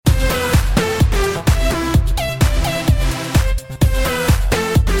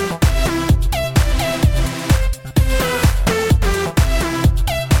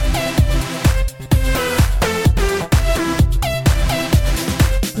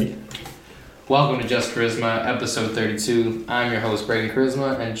Welcome to Just Charisma, episode 32. I'm your host, Brady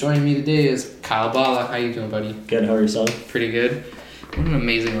Charisma, and joining me today is Kyle Bala. How you doing, buddy? Good, how are yourself? Pretty good. What an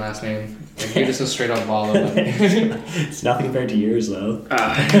amazing last name. Like, you're just a straight up Bala. It's nothing compared to yours, though.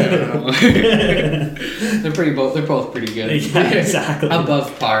 I don't know. They're both pretty good. Yeah, exactly.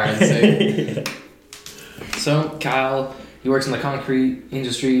 Above par, I'd say. Yeah. So, Kyle, he works in the concrete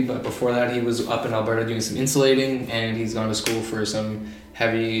industry, but before that he was up in Alberta doing some insulating, and he's gone to school for some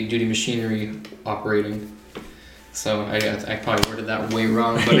heavy duty machinery operating. So I probably worded that way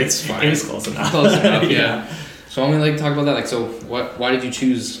wrong, but it's fine. It was close enough. Close enough, yeah. Yeah. So when we talk about that, so why did you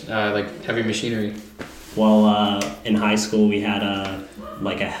choose heavy machinery? Well, in high school we had the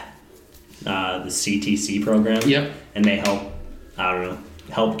CTC program. Yep. And they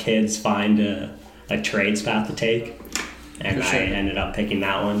help kids find a trades path to take. And For sure. I ended up picking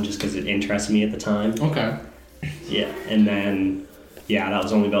that one just because it interested me at the time. Okay. Yeah, and then that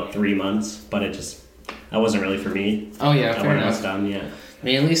was only about 3 months, but that wasn't really for me. Oh yeah, fair When I enough. was done, yeah. I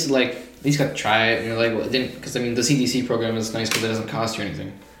mean, at least got to try it, and you're like, well, it didn't, because I mean, the CTC program is nice because it doesn't cost you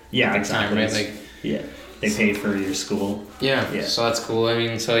anything. Yeah, At the exactly. time, right? Like, Yeah, they paid for your school. yeah. So that's cool. I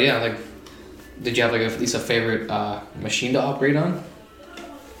mean, so yeah, did you have at least a favorite machine to operate on?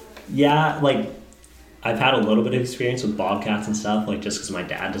 Yeah, I've had a little bit of experience with Bobcats and stuff, just because my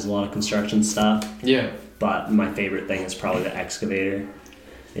dad does a lot of construction stuff. Yeah. But my favorite thing is probably the excavator.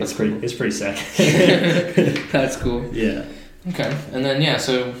 It's pretty sick. That's cool. Yeah. Okay, and then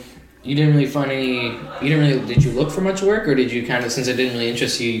so you didn't really did you look for much work, or did you kind of, since it didn't really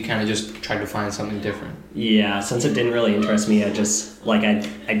interest you, you kind of just tried to find something different? Yeah, since it didn't really interest me, I just,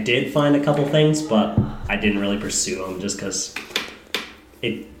 I did find a couple things, but I didn't really pursue them just because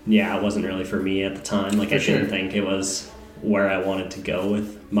it wasn't really for me at the time. I didn't think it was where I wanted to go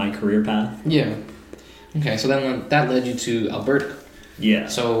with my career path. Yeah. Okay, so then that led you to Alberta. Yeah.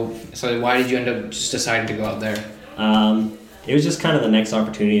 So why did you end up just deciding to go out there? It was just kind of the next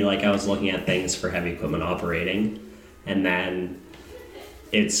opportunity. I was looking at things for heavy equipment operating, and then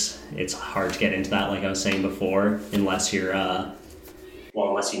it's hard to get into that, like I was saying before, unless you're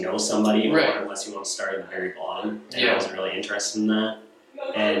unless you know somebody, Right. or unless you want to start at the very bottom. And Yeah. I wasn't really interested in that.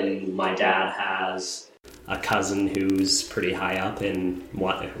 And my dad has a cousin who's pretty high up in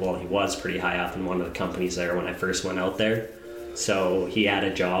he was pretty high up in one of the companies there when I first went out there. So he had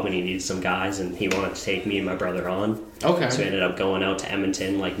a job and he needed some guys, and he wanted to take me and my brother on. Okay. So we ended up going out to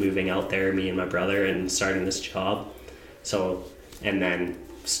Edmonton, moving out there, me and my brother, and starting this job. So, and then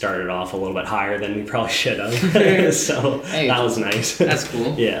started off a little bit higher than we probably should have. So Hey, that was nice. That's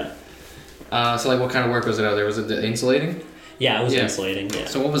cool. Yeah. So what kind of work was it out there? Was it the insulating? Yeah, it was Yeah. insulating, yeah.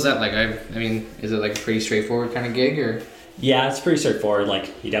 So what was that like? I mean, is it a pretty straightforward kind of gig, or? Yeah, it's pretty straightforward.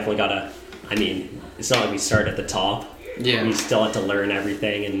 You definitely gotta, it's not like we start at the top. Yeah. You still have to learn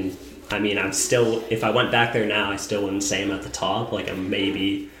everything, and I'm still, if I went back there now, I still wouldn't say I'm at the top. I'm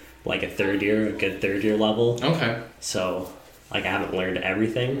maybe a good third year level. Okay. So I haven't learned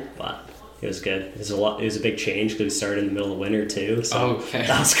everything, but it was good. It was a big change because we started in the middle of winter too. So Okay.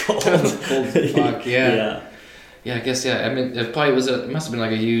 that was cold. That was cold. Fuck yeah. Yeah. Yeah, I guess I mean, it probably was it must have been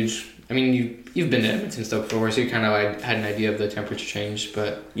a huge. I mean, you've been to Edmonton stuff before, so you kind of had an idea of the temperature change.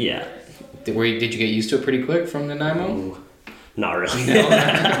 But Yeah. did you get used to it pretty quick from Nanaimo? Ooh, not really. No.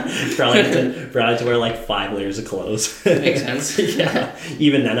 probably had to wear 5 layers of clothes. Makes sense. Yeah.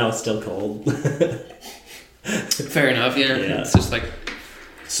 Even then, I was still cold. Fair enough. Yeah. Yeah. It's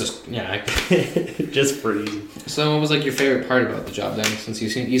just yeah. Just freezing. So what was your favorite part about the job then? Since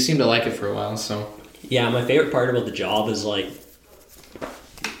you seem to like it for a while, so. Yeah, my favorite part about the job is you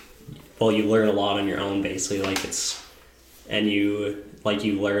learn a lot on your own basically. You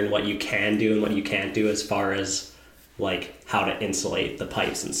learn what you can do and what you can't do as far as how to insulate the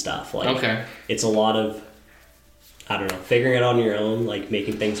pipes and stuff. Okay. It's a lot of, I don't know, figuring it out on your own,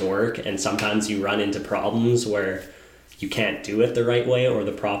 making things work, and sometimes you run into problems where you can't do it the right way or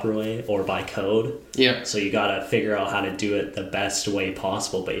the proper way or by code. Yeah. So you gotta figure out how to do it the best way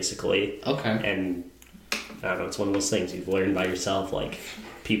possible basically. Okay. And I don't know, it's one of those things you've learned by yourself.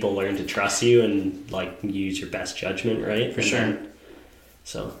 People learn to trust you and use your best judgment, right? For sure.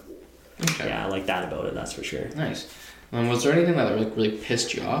 So Okay. yeah, I like that about it, that's for sure. Nice. Was there anything that really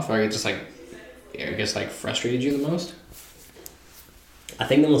pissed you off, or it just frustrated you the most? I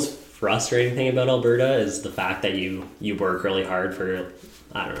think the most frustrating thing about Alberta is the fact that you work really hard for,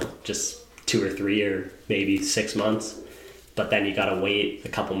 I don't know, just 2 or 3 or maybe 6 months, but then you gotta wait a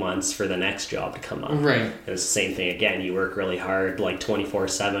couple months for the next job to come up. Right. And it's the same thing again. You work really hard,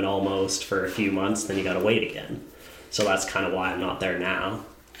 24/7 almost for a few months, then you gotta wait again. So that's kind of why I'm not there now.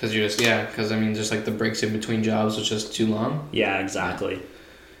 Because the breaks in between jobs was just too long. Yeah, exactly.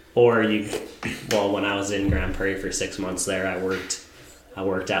 Or when I was in Grand Prairie for 6 months there, I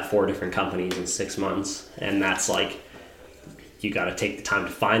worked at 4 different companies in 6 months, and that's like, you got to take the time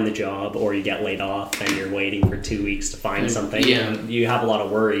to find the job, or you get laid off and you're waiting for 2 weeks to find something. Yeah. And you have a lot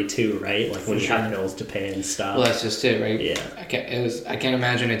of worry too, right? Like when you sure. have bills to pay and stuff. Well, that's just it, right? Yeah. I can't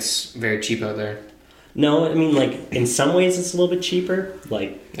imagine it's very cheap out there. No, I mean, like, in some ways it's a little bit cheaper.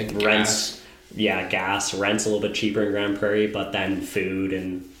 Like Gas. Gas, rent's a little bit cheaper in Grand Prairie, but then food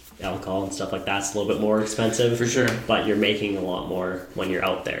and alcohol and stuff like that's a little bit more expensive. For sure. But you're making a lot more when you're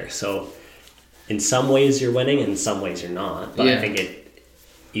out there. So in some ways you're winning, and in some ways you're not. But Yeah. I think it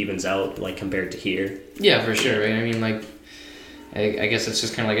evens out, like, compared to here. Yeah, for sure, right? I mean, like, I guess it's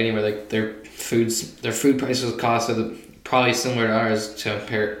just kind of like anywhere. Like, their food prices cost are probably similar to ours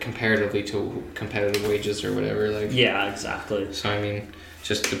comparatively to competitive wages or whatever. Like, Yeah, exactly. so I mean,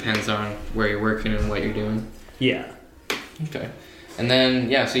 just depends on where you're working and what you're doing. Yeah. Okay. And then,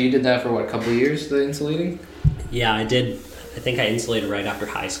 so you did that for what, a couple of years, the insulating? Yeah, I did. I think I insulated right after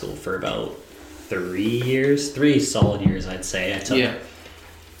high school for about 3 solid years, I'd say. I took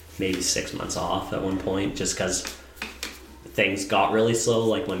maybe 6 months off at one point just because things got really slow,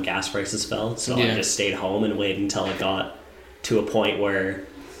 like when gas prices fell. So I just stayed home and waited until it got to a point where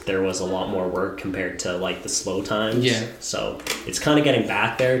there was a lot more work compared to like the slow times. Yeah. So it's kind of getting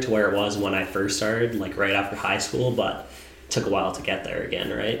back there to where it was when I first started, like right after high school, but it took a while to get there again,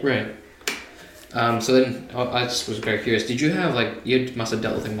 right? Right. So then, I just was very curious. Did you have you must have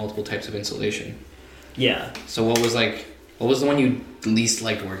dealt with multiple types of insulation? Yeah. So what was the one you least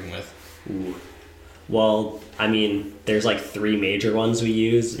liked working with? Ooh. Well, I mean, there's like 3 major ones we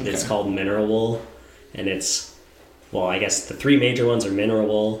use. Okay. It's called mineral wool, and I guess the 3 major ones are mineral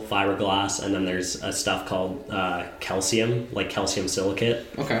wool, fiberglass, and then there's a stuff called calcium, like calcium silicate.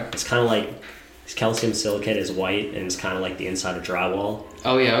 Okay. It's kind of like, calcium silicate is white, and it's kind of like the inside of drywall.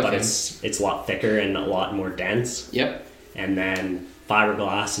 Oh yeah, okay. But it's a lot thicker and a lot more dense. Yep. And then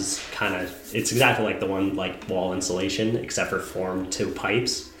fiberglass is it's exactly like the one, like wall insulation, except for formed to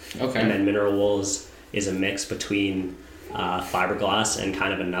pipes. Okay. And then mineral wool is a mix between fiberglass and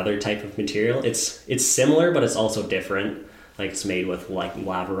kind of another type of material. It's similar, but it's also different. Like, it's made with like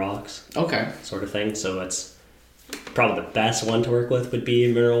lava rocks. Okay. Sort of thing. So it's probably the best one to work with would be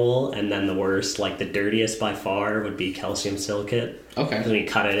mineral wool, and then the worst, like the dirtiest by far, would be calcium silicate. Okay. Because when you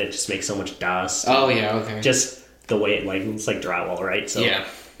cut it, it just makes so much dust. Oh yeah, okay. Just the way it's like drywall, right? So yeah.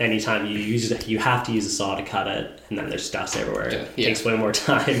 Anytime you use it, you have to use a saw to cut it, and then there's dust everywhere. Yeah. It takes way more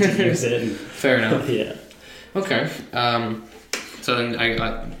time to use it. Fair enough. Yeah. Okay. So then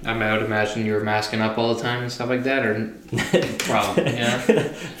I would imagine you were masking up all the time and stuff like that, or probably,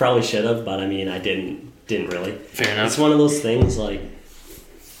 yeah. Probably should have, but I mean, I didn't really. Fair enough. It's one of those things, like,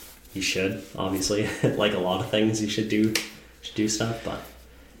 you should, obviously, like a lot of things, you should do stuff, but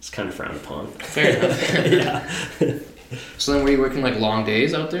it's kind of frowned upon. Fair enough. Yeah. So then were you working like long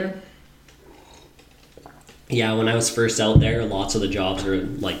days out there? Yeah, when I was first out there, lots of the jobs were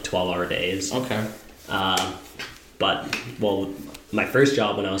like 12-hour days. Okay. But, my first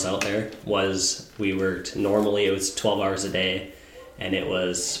job when I was out there was, we worked, normally it was 12 hours a day, and it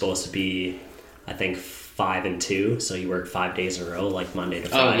was supposed to be, I think, 5 and 2, so you work 5 days in a row, like Monday to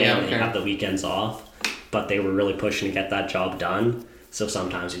Friday, and you have the weekends off. But they were really pushing to get that job done, so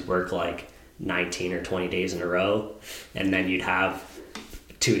sometimes you'd work like 19 or 20 days in a row, and then you'd have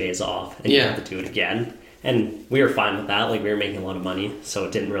 2 days off, and you'd have to do it again. And we were fine with that, like, we were making a lot of money, so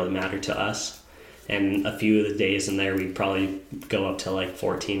it didn't really matter to us. And a few of the days in there, we'd probably go up to like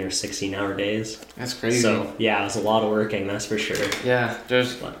 14 or 16-hour days. That's crazy. So yeah, it was a lot of working, that's for sure. Yeah,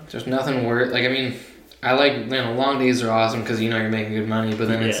 there's nothing worse. Like, I mean, I like, long days are awesome because you're making good money, but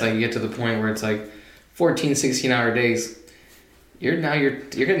then it's like you get to the point where it's like 14, 16-hour days. You're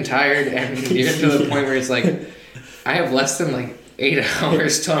getting tired, and you're getting to the point where it's like, I have less than like 8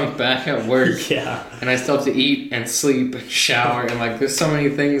 hours till I'm back at work. Yeah. And I still have to eat and sleep and shower, and like there's so many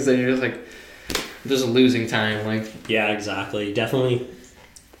things that you're just like, just losing time, like. Yeah, exactly. Definitely.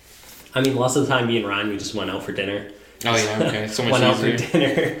 I mean, lots of the time, me and Ryan, we just went out for dinner. Oh yeah, okay. So much went easier. out for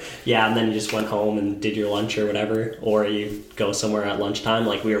dinner. Yeah, and then you just went home and did your lunch or whatever, or you go somewhere at lunchtime.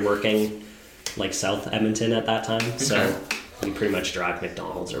 Like, we were working like South Edmonton at that time, so we pretty much drive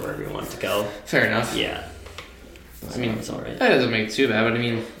McDonald's or wherever we wanted to go. Fair enough. Yeah. I mean, it's all right. That doesn't make it too bad, but I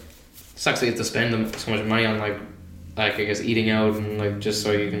mean, it sucks that you have to spend so much money on like I guess eating out and like just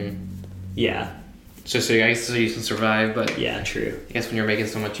so you can. Yeah. Just so you can survive, but yeah, true. I guess when you're making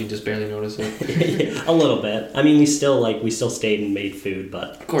so much, you just barely notice it. A little bit. I mean, we still stayed and made food,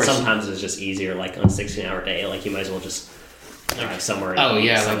 but of course. Sometimes it's just easier. Like on a 16-hour day, like you might as well just drive somewhere. Oh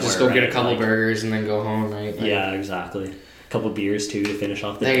yeah, like just go get a couple burgers and then go home, right? Like, yeah, exactly. couple beers too to finish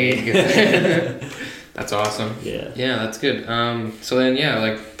off the There day. you go. That's awesome. Yeah. Yeah, that's good. So then, yeah,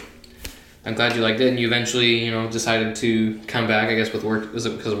 like, I'm glad you liked it, and you eventually, decided to come back, I guess, with work. Was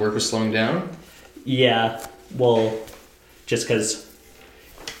it because work was slowing down? Yeah, well, it's just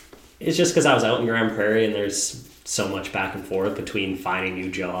because I was out in Grand Prairie, and there's so much back and forth between finding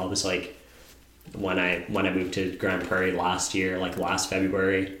new jobs. Like, when I moved to Grand Prairie last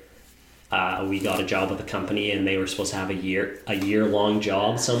February, we got a job with a company, and they were supposed to have a year-long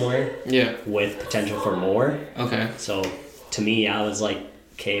job somewhere. Yeah. With potential for more. Okay. So to me, I was like,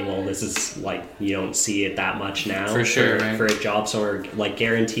 okay, well, this is like, you don't see it that much now. For sure, right? For a job somewhere, like,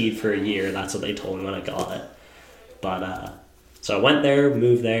 guaranteed for a year. That's what they told me when I got it. But so I went there,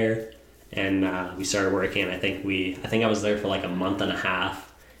 moved there, and we started working. I think I was there for like a month and a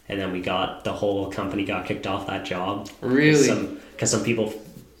half, and then the whole company got kicked off that job. Really? Because some people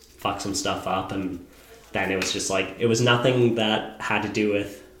fucked some stuff up, and then it was just like, it was nothing that had to do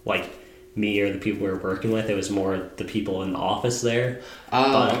with like me or the people we were working with. It was more the people in the office there.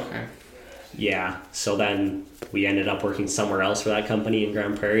 Okay. Yeah, so then we ended up working somewhere else for that company in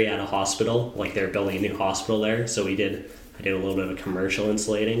Grand Prairie at a hospital. Like, they're building a new hospital there, so I did a little bit of commercial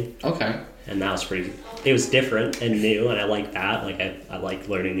insulating. Okay. And that was it was different and new, and I like that. Like, I like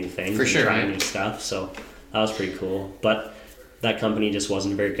learning new things For and sure, trying right? new stuff, so that was pretty cool. But that company just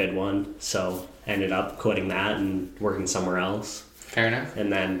wasn't a very good one, so I ended up quitting that and working somewhere else. Fair enough.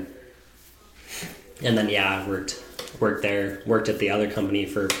 And then yeah, I worked at the other company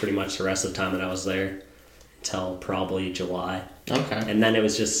for pretty much the rest of the time that I was there, till probably July. Okay. And then it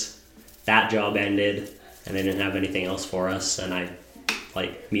was just, that job ended, and they didn't have anything else for us, and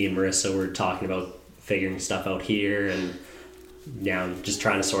me and Marissa were talking about figuring stuff out here, and just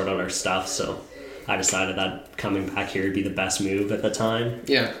trying to sort out our stuff, so I decided that coming back here would be the best move at the time.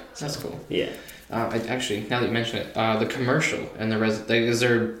 Yeah, that's cool. Yeah. Actually, now that you mention it, the commercial and is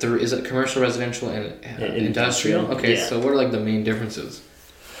it commercial, residential, and industrial? Okay, yeah. so what are like the main differences?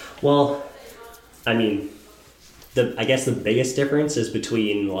 Well, I mean, I guess the biggest difference is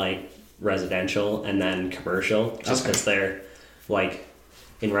between like residential and then commercial, just because they're like,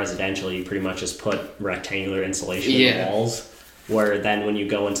 in residential you pretty much just put rectangular insulation in the walls, where then when you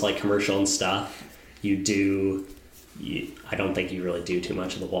go into like commercial and stuff, I don't think you really do too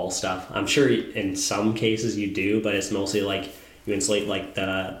much of the wall stuff. I'm sure in some cases you do, but it's mostly like you insulate like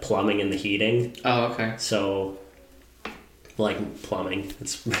the plumbing and the heating. Oh, okay. So like plumbing,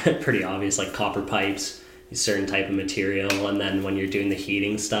 it's pretty obvious, like copper pipes, a certain type of material, and then when you're doing the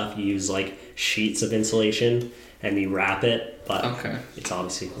heating stuff, you use like sheets of insulation and you wrap it, but it's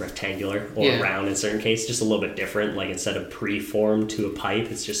obviously rectangular or round in certain cases, just a little bit different. Like, instead of pre-formed to a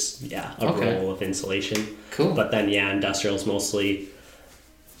pipe, it's just a roll of insulation. Cool. But then industrial is mostly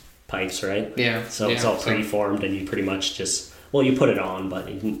pipes, right? Yeah. So it's all pre-formed, and you pretty much just, well, you put it on, but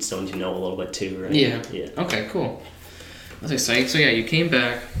you still need to know a little bit too, right? Yeah. Yeah. Okay, cool. That's exciting. So yeah, you came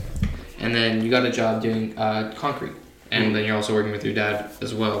back, and then you got a job doing concrete, and then you're also working with your dad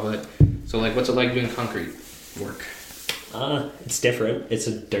as well. But so like, what's it like doing concrete work? It's different. It's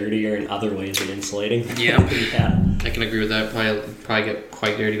dirtier in other ways than insulating. Yeah. Yeah. I can agree with that. Probably get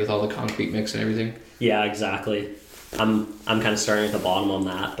quite dirty with all the concrete mix and everything. Yeah, exactly. I'm kind of starting at the bottom on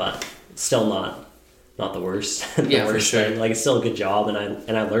that, but it's still not the worst. For sure. thing. Like, it's still a good job,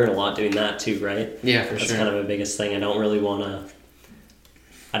 and I learn a lot doing that too, right? Yeah, for That's sure. kind of my biggest thing. I don't want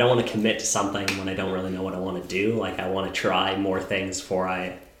to commit to something when I don't really know what I want to do. Like, I want to try more things before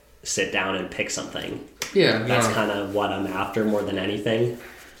I sit down and pick something. Yeah. That's kind of what I'm after more than anything,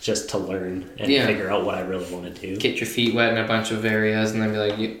 just to learn and figure out what I really want to do. Get your feet wet in a bunch of areas, and then be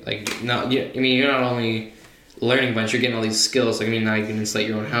I mean, you're not only learning a bunch, you're getting all these skills. Like, I mean, now you can insulate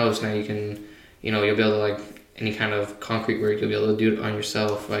your own house. Now you can, you'll be able to, like, any kind of concrete work, you'll be able to do it on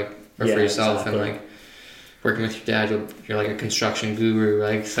yourself, like, or for yourself. Exactly. And like, working with your dad, you're like a construction guru,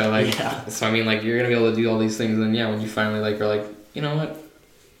 like, so like, so I mean, like, you're gonna be able to do all these things, and then when you finally like are like, you know what,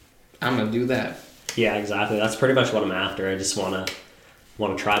 I'm gonna do that. Yeah, exactly. That's pretty much what I'm after. I just want to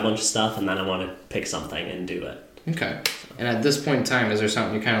try a bunch of stuff, and then I want to pick something and do it. Okay. And at this point in time, is there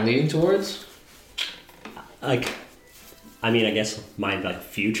something you're kind of leaning towards? Like, I mean, I guess my like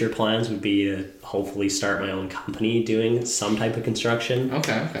future plans would be to hopefully start my own company doing some type of construction.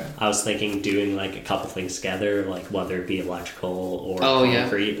 Okay. I was thinking doing like a couple things together, like whether it be electrical or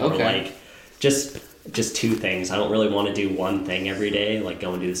concrete, or like just two things. I don't really want to do one thing every day, like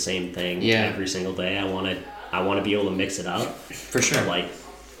go and do the same thing every single day. I want to be able to mix it up. For sure. Like,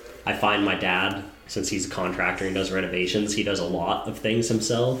 I find my dad, since he's a contractor and does renovations, he does a lot of things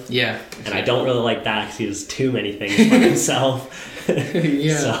himself. Yeah. And I don't really like that because he does too many things for himself.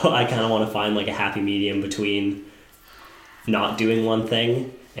 So I kind of want to find like a happy medium between not doing one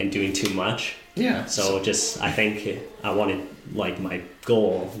thing and doing too much. Yeah. So just, I think I wanted, like, my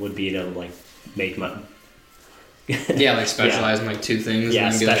goal would be to, like, make my... Yeah, like specialize in like two things. Yeah,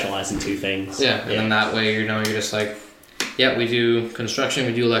 and then specialize in two things. Yeah, and then that way, you're just like, yeah, we do construction,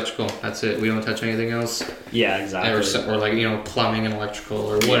 we do electrical. That's it. We don't touch anything else. Yeah, exactly. Or like, plumbing and electrical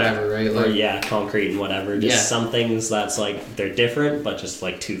or whatever, right? Like, or concrete and whatever. Just some things that's like, they're different, but just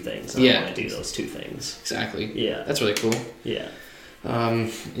like two things. And I want to do those two things. Exactly. Yeah. That's really cool. Yeah.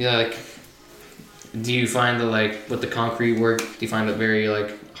 Like, do you find that, like, with the concrete work, do you find it very,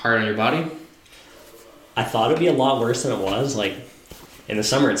 like, hard on your body? I thought it'd be a lot worse than it was. Like, in the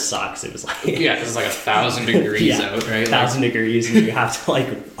summer it sucks. It was like... Yeah, because it's like 1,000 degrees out, right? 1,000 degrees, and you have to, like,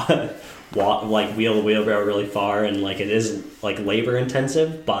 walk, like, wheel the wheelbarrow really far, and, like, it is, like, labor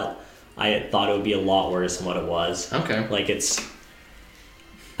intensive, but I thought it would be a lot worse than what it was. Okay. Like, it's...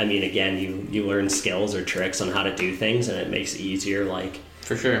 I mean, again, you learn skills or tricks on how to do things, and it makes it easier, like...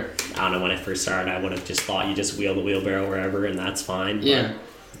 For sure. I don't know, when I first started, I would have just thought you just wheel the wheelbarrow wherever, and that's fine. Yeah.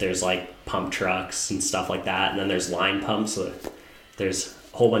 But there's, like, pump trucks and stuff like that, and then there's line pumps, so there's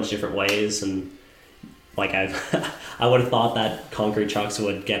a whole bunch of different ways, and, like, I would have thought that concrete trucks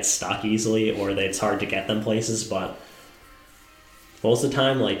would get stuck easily, or that it's hard to get them places, but most of the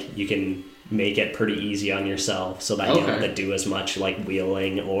time, like, you can make it pretty easy on yourself, so that you don't have to do as much, like,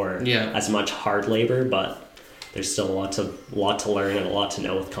 wheeling or as much hard labor, but there's still a lot to learn and a lot to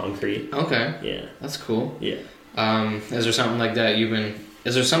know with concrete. Okay. Yeah. That's cool. Yeah. Is there something like that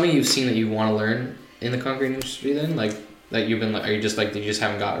is there something you've seen that you want to learn in the concrete industry then? Like, that you've been, are you just like, that you just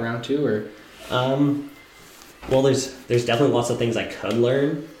haven't got around to, or? Well, there's definitely lots of things I could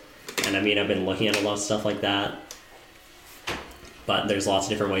learn, and I mean, I've been looking at a lot of stuff like that, but there's lots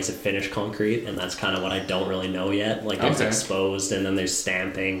of different ways to finish concrete, and that's kind of what I don't really know yet. Like, there's exposed, and then there's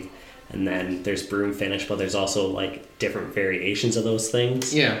stamping, and then there's broom finish, but there's also, like, different variations of those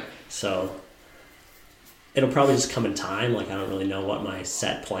things. Yeah. So it'll probably just come in time. Like, I don't really know what my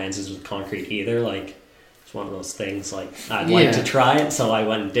set plans is with concrete either. Like, it's one of those things, like, I'd like to try it, so I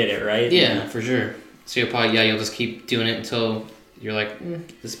went and did it, right? Yeah, for sure. So you'll probably, you'll just keep doing it until you're like,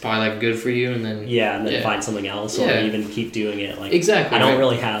 this is probably, like, good for you, and then... Yeah, and then find something else, or even keep doing it. Like, exactly. I don't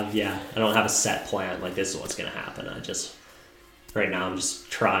really have, I don't have a set plan, like, this is what's going to happen. Right now, I'm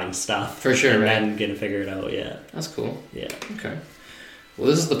just trying stuff. For sure, and right? then gonna figure it out, That's cool. Yeah. Okay. Well,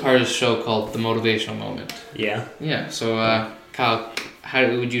 this is the part of the show called The Motivational Moment. Yeah? Yeah, so, Kyle, how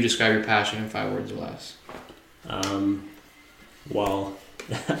would you describe your passion in 5 words or less? Well,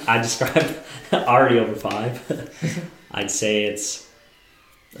 I described already over 5. I'd say it's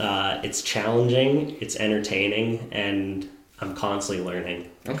challenging, it's entertaining, and I'm constantly learning.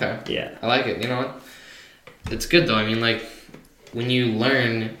 Okay. Yeah. I like it. You know what? It's good though. I mean, like, when you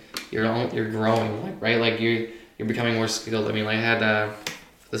learn, you're growing, like, right? Like, you're becoming more skilled. I mean, like, I had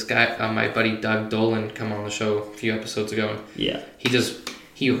this guy, my buddy Doug Dolan, come on the show a few episodes ago. Yeah.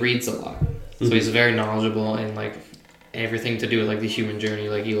 He reads a lot, so he's very knowledgeable in, like, everything to do with, like, the human journey.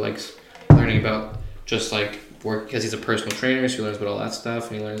 Like, he likes learning about just, like, work, because he's a personal trainer, so he learns about all that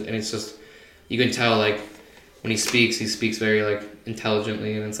stuff, and it's just, you can tell, like, when he speaks very, like,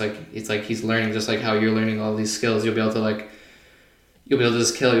 intelligently, and it's like he's learning just like how you're learning all these skills. You'll be able to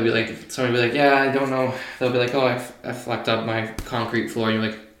just kill. You'll be like, somebody will be like, yeah, I don't know. They'll be like, oh, I fucked up my concrete floor. And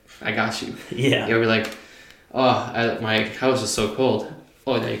you're like, I got you. Yeah. You'll be like, oh, my house is so cold.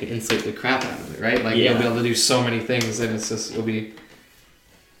 Oh, now you can insulate the crap out of it, right? Like, you'll be able to do so many things, and it'll be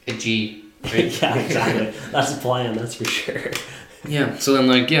a G, right? Yeah, exactly. That's the plan, that's for sure. Yeah. So then,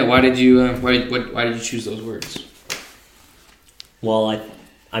 like, why did you choose those words? Well,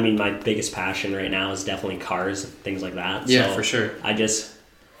 I mean, my biggest passion right now is definitely cars and things like that. Yeah, so for sure. I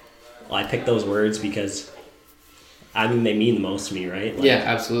picked those words because, I mean, they mean the most to me, right? Like, yeah,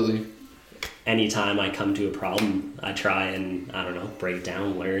 absolutely. Anytime I come to a problem, I try and, I don't know, break it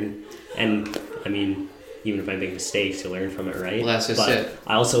down, learn. And, I mean, even if I make mistakes, you learn from it, right? Well, that's just it.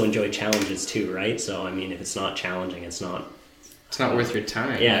 I also enjoy challenges too, right? So, I mean, if it's not challenging, it's not worth your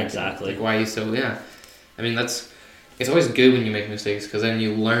time. Yeah, like, exactly. Like, why are you so, I mean, it's always good when you make mistakes, because then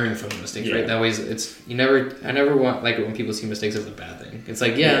you learn from the mistakes, right? That way, I never want, like, when people see mistakes as a bad thing. It's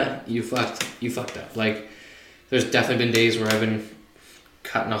like, you fucked up. Like, there's definitely been days where I've been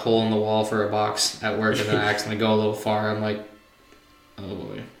cutting a hole in the wall for a box at work, and then I accidentally go a little far. I'm like, oh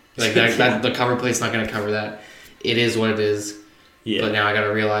boy. Like, that the cover plate's not going to cover that. It is what it is. Yeah. But now I got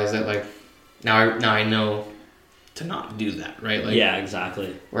to realize that, like, now I know to not do that, right? Like, yeah,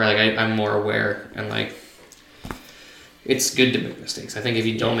 exactly. Where, like, I'm more aware, and, like, it's good to make mistakes. I think if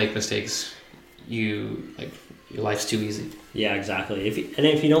you don't make mistakes, your life's too easy. Yeah, exactly. If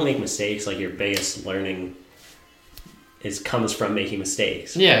you don't make mistakes, like, your biggest learning comes from making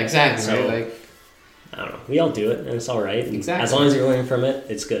mistakes. Yeah, exactly. So, right? Like, I don't know. We all do it, and it's all right. And Exactly. as long as you're learning from it,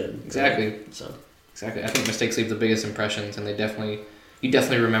 it's good. Exactly. Right? So exactly. I think mistakes leave the biggest impressions, and you definitely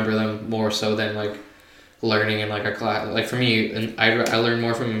remember them more so than like learning in like a class. Like for me, and I learn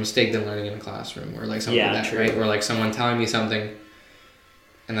more from a mistake than learning in a classroom or like something like that, true. right? Or like someone telling me something,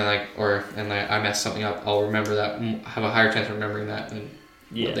 and then I mess something up. I'll remember that. Have a higher chance of remembering that than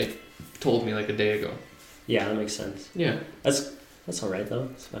what they told me like a day ago. Yeah, that makes sense. Yeah. That's all right though.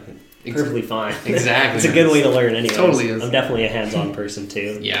 It's fucking perfectly fine. Exactly. It's a good way to learn anyway. Totally is. I'm definitely a hands-on person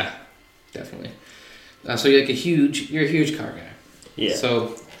too. Yeah, definitely. So you're a huge car guy. Yeah.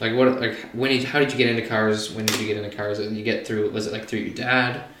 So like how did you get into cars? When did you get into cars? Was it like through your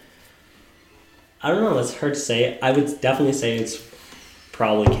dad? I don't know. It's hard to say. I would definitely say it's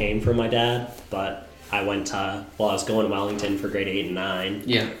probably came from my dad, but I I was going to Wellington for grade 8 and 9.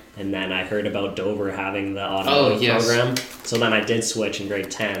 Yeah. And then I heard about Dover having the automotive program. So then I did switch in grade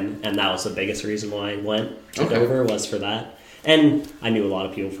 10, and that was the biggest reason why I went to Dover was for that. And I knew a lot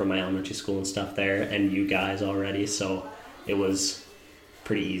of people from my elementary school and stuff there, and you guys already, so it was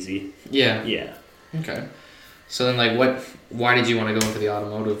pretty easy. Yeah. Yeah. Okay. So then, like, why did you want to go into the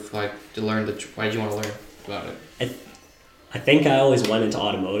automotive? Like, why did you want to learn about it? I think I always went into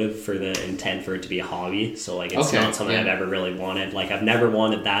automotive for the intent for it to be a hobby. So, like, it's not something I've ever really wanted. Like, I've never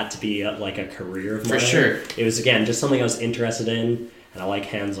wanted that to be, like, a career of mine. For sure. It was, again, just something I was interested in, and I like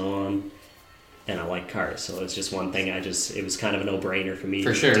hands-on, and I like cars. So, it's just one thing it was kind of a no-brainer for me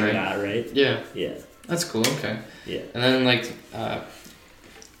to do that, right? Yeah. Yeah. That's cool, okay. Yeah. And then, like, I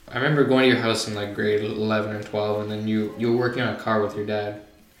remember going to your house in, like, grade 11 or 12, and then you were working on a car with your dad.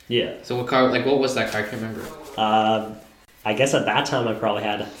 Yeah. So what was that car? I can't remember. I guess at that time I probably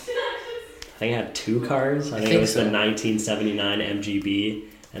had, I think I had 2 cars. I think it was the 1979 MGB,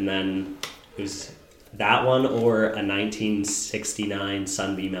 and then it was that one or a 1969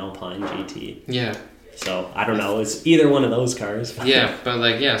 Sunbeam Alpine GT. Yeah. So I don't know. It's either one of those cars. Yeah, but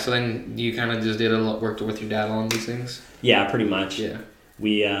like so then you kind of just did a lot work with your dad on these things. Yeah, pretty much. Yeah.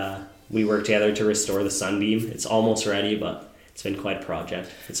 We worked together to restore the Sunbeam. It's almost ready, but it's been quite a project.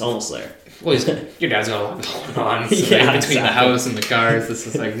 It's almost there. Well, your dad's got a lot going on. So between the house and the cars, this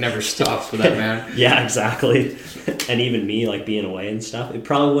is like never stops for that man. Yeah, exactly. And even me, like being away and stuff, it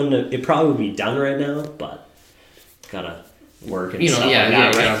probably would be done right now, but gotta work and stuff like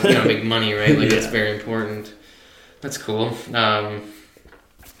that, right? You gotta make money, right? Like that's very important. That's cool.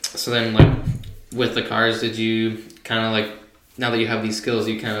 So then, like with the cars, did you kind of like now that you have these skills,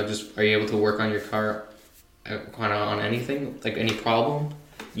 you kind of just are you able to work on your car, kind of on anything, like any problem?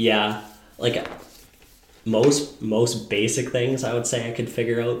 Yeah, like most basic things I would say I could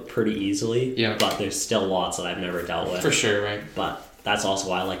figure out pretty easily. Yeah. But there's still lots that I've never dealt with. For sure, right? But that's also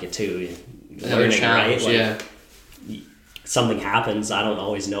why I like it too. Learning, challenge, right? Like, something happens, I don't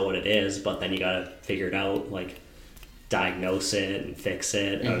always know what it is, but then you gotta figure it out, like diagnose it and fix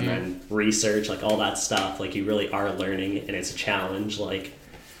it, and then research, like all that stuff. Like you really are learning, and it's a challenge. Like,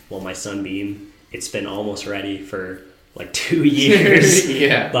 well, my Sunbeam, it's been almost ready for like 2 years.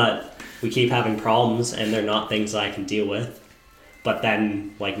 Yeah. But we keep having problems, and they're not things that I can deal with. But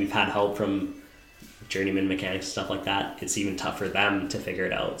then, like, we've had help from journeyman mechanics, stuff like that. It's even tough for them to figure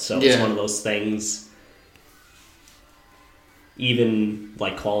it out. So it's one of those things. Even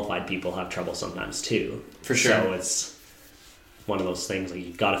like qualified people have trouble sometimes too. For sure. So it's one of those things, like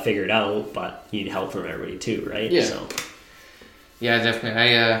you got to figure it out, but you need help from everybody too, right? Yeah. So. Yeah,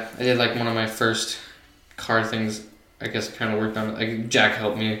 definitely. I did like one of my first car things. I guess I kind of worked on it. Like Jack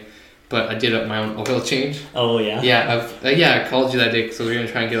helped me, but I did up my own oil change. Oh yeah. Yeah, I called you that day because we were gonna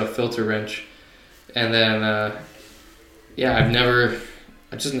try and get a filter wrench, and then I've never.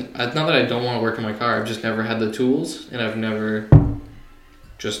 Not that I don't want to work in my car. I've just never had the tools, and I've never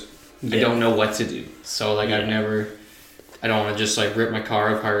I don't know what to do. So like I don't want to just like rip my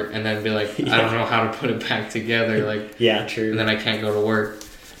car apart and then be like I don't know how to put it back together. Like yeah, true. And then I can't go to work.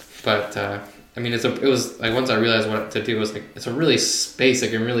 But I mean, it was like once I realized what to do, it was like it's a really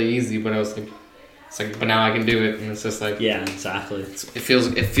basic and really easy. But I was like, but now I can do it, and it's just like yeah, exactly. It feels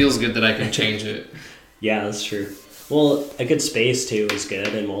good that I can change it. Yeah, that's true. Well, a good space too is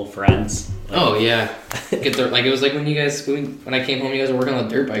good, and friends. Like, oh yeah, it was like when you guys when I came home, you guys were working on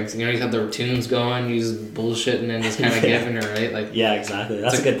the dirt bikes. You know, you had the tunes going, you just bullshitting and just kind of giving her right. Like yeah, exactly.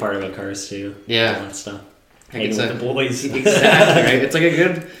 That's a good part about cars too. Yeah, all that stuff. Hanging with the boys. Exactly right.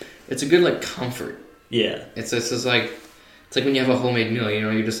 It's a good like comfort. Yeah. It's just like when you have a homemade meal. You know,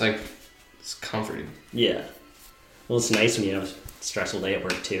 you're just like it's comforting. Yeah. Well, it's nice when you have a stressful day at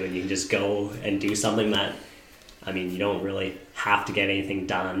work too, and you can just go and do something that. I mean, you don't really have to get anything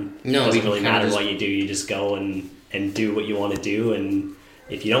done. No, it doesn't really matter what you do. You just go and and do what you want to do. And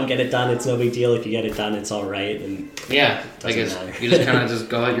if you don't get it done, it's no big deal. If you get it done, it's all right. And yeah, I guess you just kind of just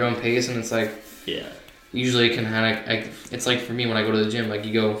go at your own pace, and it's like yeah. Usually it can kind of, it's like for me when I go to the gym, like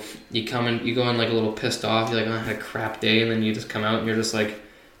you go in like a little pissed off, you're like, oh, I had a crap day, and then you just come out and you're just like,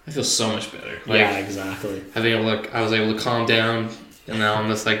 I feel so much better. Like, yeah, exactly. I was able to calm down, and now I'm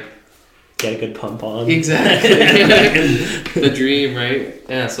just like, get a good pump on. Exactly. The dream, right?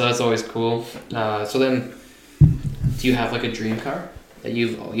 Yeah, so that's always cool. So then, do you have like a dream car that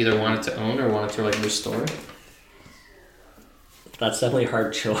you've either wanted to own or wanted to like restore? That's definitely a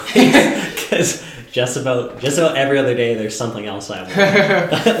hard choice because just about every other day there's something else I want.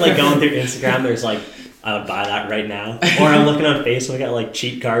 Like going through Instagram, there's like, I would buy that right now. Or I'm looking on Facebook at like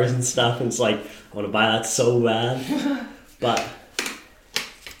cheap cars and stuff, and it's like, I want to buy that so bad. But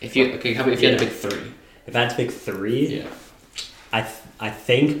if you had to pick three? If I had to pick three, yeah. I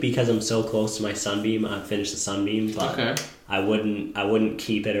think because I'm so close to my Sunbeam, I'd finish the Sunbeam, but okay. I wouldn't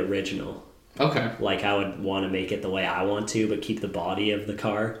keep it original. Okay. Like I would want to make it the way I want to, but keep the body of the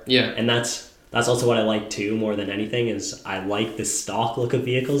car. Yeah. And that's also what I like too, more than anything, is I like the stock look of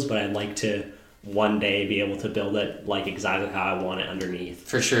vehicles, but I'd like to one day be able to build it like exactly how I want it underneath.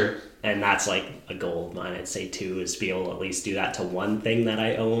 For sure. And that's like a goal of mine, I'd say too, is to be able to at least do that to one thing that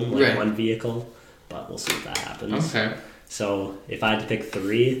I own, like one vehicle. But we'll see if that happens. Okay. So if I had to pick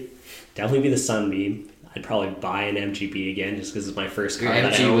three, definitely be the Sunbeam. I'd probably buy an MGB again just because it's my first car.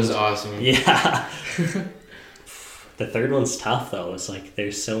 Your MG was awesome. Yeah. The third one's tough though. It's like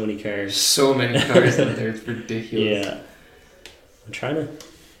there's so many cars. So many cars out there. It's ridiculous. Yeah. I'm trying to.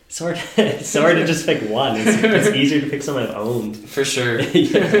 It's hard to just pick one. It's easier to pick some I've owned. For sure.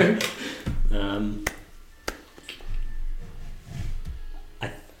 Yeah.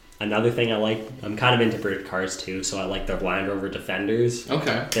 Another thing I like, I'm kind of into Brit cars too, so I like the Land Rover Defenders.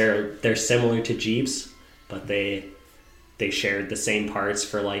 Okay. They're similar to Jeeps, but they shared the same parts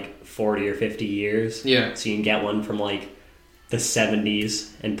for like 40 or 50 years. Yeah. So you can get one from like the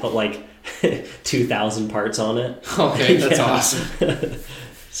 70s and put like 2,000 parts on it. Okay, that's awesome.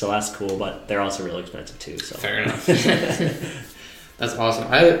 So that's cool, but they're also really expensive too. So fair enough. That's awesome.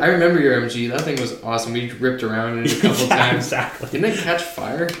 I remember your MG. That thing was awesome. We ripped around in it a couple times. Exactly. Didn't it catch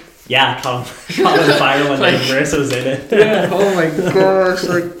fire? Yeah, caught on fire when Marissa was in it. Yeah. Oh my gosh!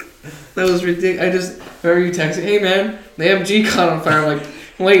 Like that was ridiculous. I just remember you texting, "Hey man, the MG caught on fire." I'm like,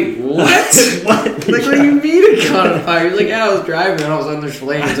 wait, what? What? Like, what do you mean it caught on fire? You're like, yeah, I was driving and all of a sudden there's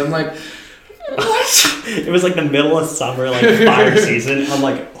flames. I'm like, what? It was like the middle of summer, like fire season. I'm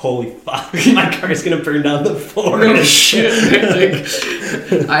like, holy fuck, my car's gonna burn down the floor. No shit. Like,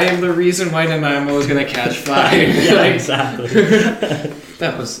 I am the reason why Nanaimo was gonna catch fire. Yeah, like, exactly.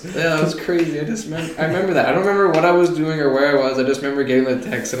 That was crazy. I remember that. I don't remember what I was doing or where I was. I just remember getting the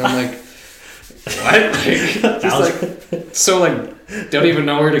text and I'm like, what? Like, just like, so like, don't even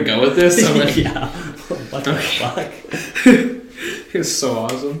know where to go with this. I'm like, yeah. What the fuck? It was so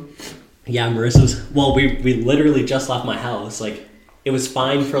awesome. Yeah, Marissa's. Well, we literally just left my house. Like, it was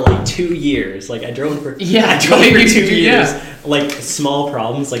fine for like 2 years. Like, I drove for 2 years. Like, small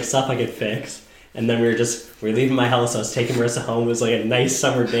problems, like stuff I could fix. And then we were leaving my house. I was taking Marissa home. It was like a nice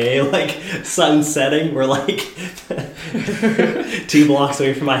summer day, like sun setting. We're like 2 blocks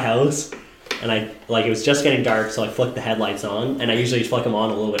away from my house. And it was just getting dark, so I flicked the headlights on. And I usually flick them on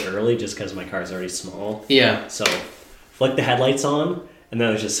a little bit early just because my car's already small. Yeah. So, flicked the headlights on. And then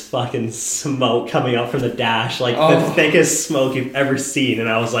there's just fucking smoke coming up from the dash, like the thickest smoke you've ever seen. And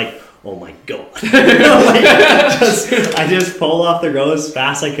I was like, oh my god. I just pulled off the road as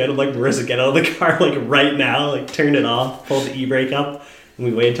fast as I could. I'm like, Marissa, get out of the car, like right now. Like, turned it off, pulled the e-brake up. And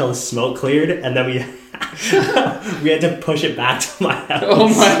we waited until the smoke cleared. And then we had to push it back to my house. Oh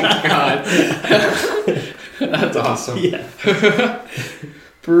my god. That's awesome. Yeah.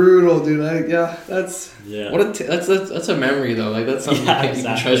 Brutal, dude. That's a memory though. Like that's something you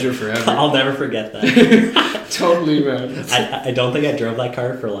can treasure forever. I'll never forget that. Totally, man. I don't think I drove that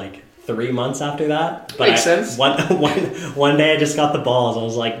car for like 3 months after that. But Makes sense. One day I just got the balls. I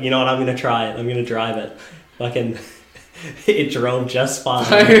was like, you know what? I'm gonna try it. I'm gonna drive it. Fucking, it drove just fine.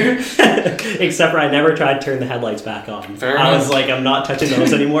 Except for I never tried to turn the headlights back on. Fair enough. I was like, I'm not touching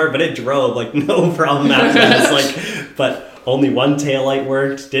those anymore. But it drove like no problem after that. It's like, but. Only one taillight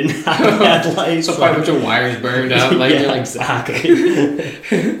worked, didn't have headlights. So a bunch of wires burned out. Like, yeah, you're like, exactly.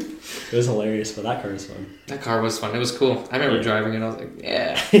 It was hilarious, but that car was fun. That car was fun. It was cool. I remember driving it. I was like,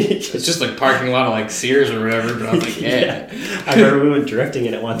 yeah. It's just like parking lot of like Sears or whatever, but I was like, yeah. I remember we went drifting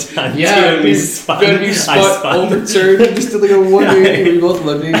in it one time. Yeah, too, we spun. You spun, overturned, and just did like a 180. We both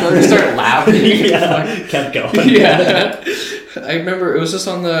looked at each other and started laughing. Yeah, kept going. Yeah. I remember it was just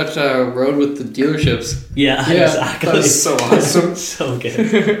on that road with the dealerships. Yeah, exactly. That was so awesome. So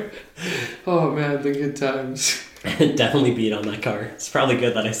good. Oh man, the good times. Definitely beat on that car. It's probably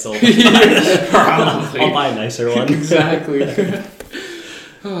good that I sold it. Probably. I'll buy a nicer one. Exactly.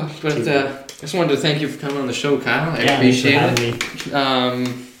 But I just wanted to thank you for coming on the show, Kyle. I appreciate it.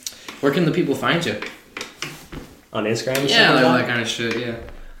 Where can the people find you? On Instagram? Yeah, like that kind of shit, yeah.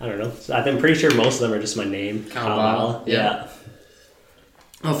 I don't know. So I'm pretty sure most of them are just my name. Kyle Ball. Yeah.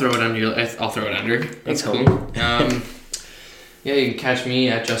 I'll throw it under. That's cool. Yeah, you can catch me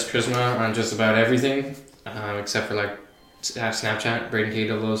at Just Charisma on just about everything, except for like Snapchat,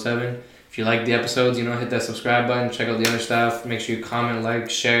 BradenK007. If you like the episodes, hit that subscribe button, check out the other stuff. Make sure you comment, like,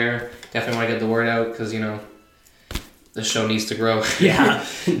 share. Definitely want to get the word out because, the show needs to grow. Yeah.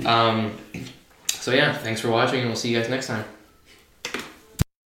 So yeah, thanks for watching and we'll see you guys next time.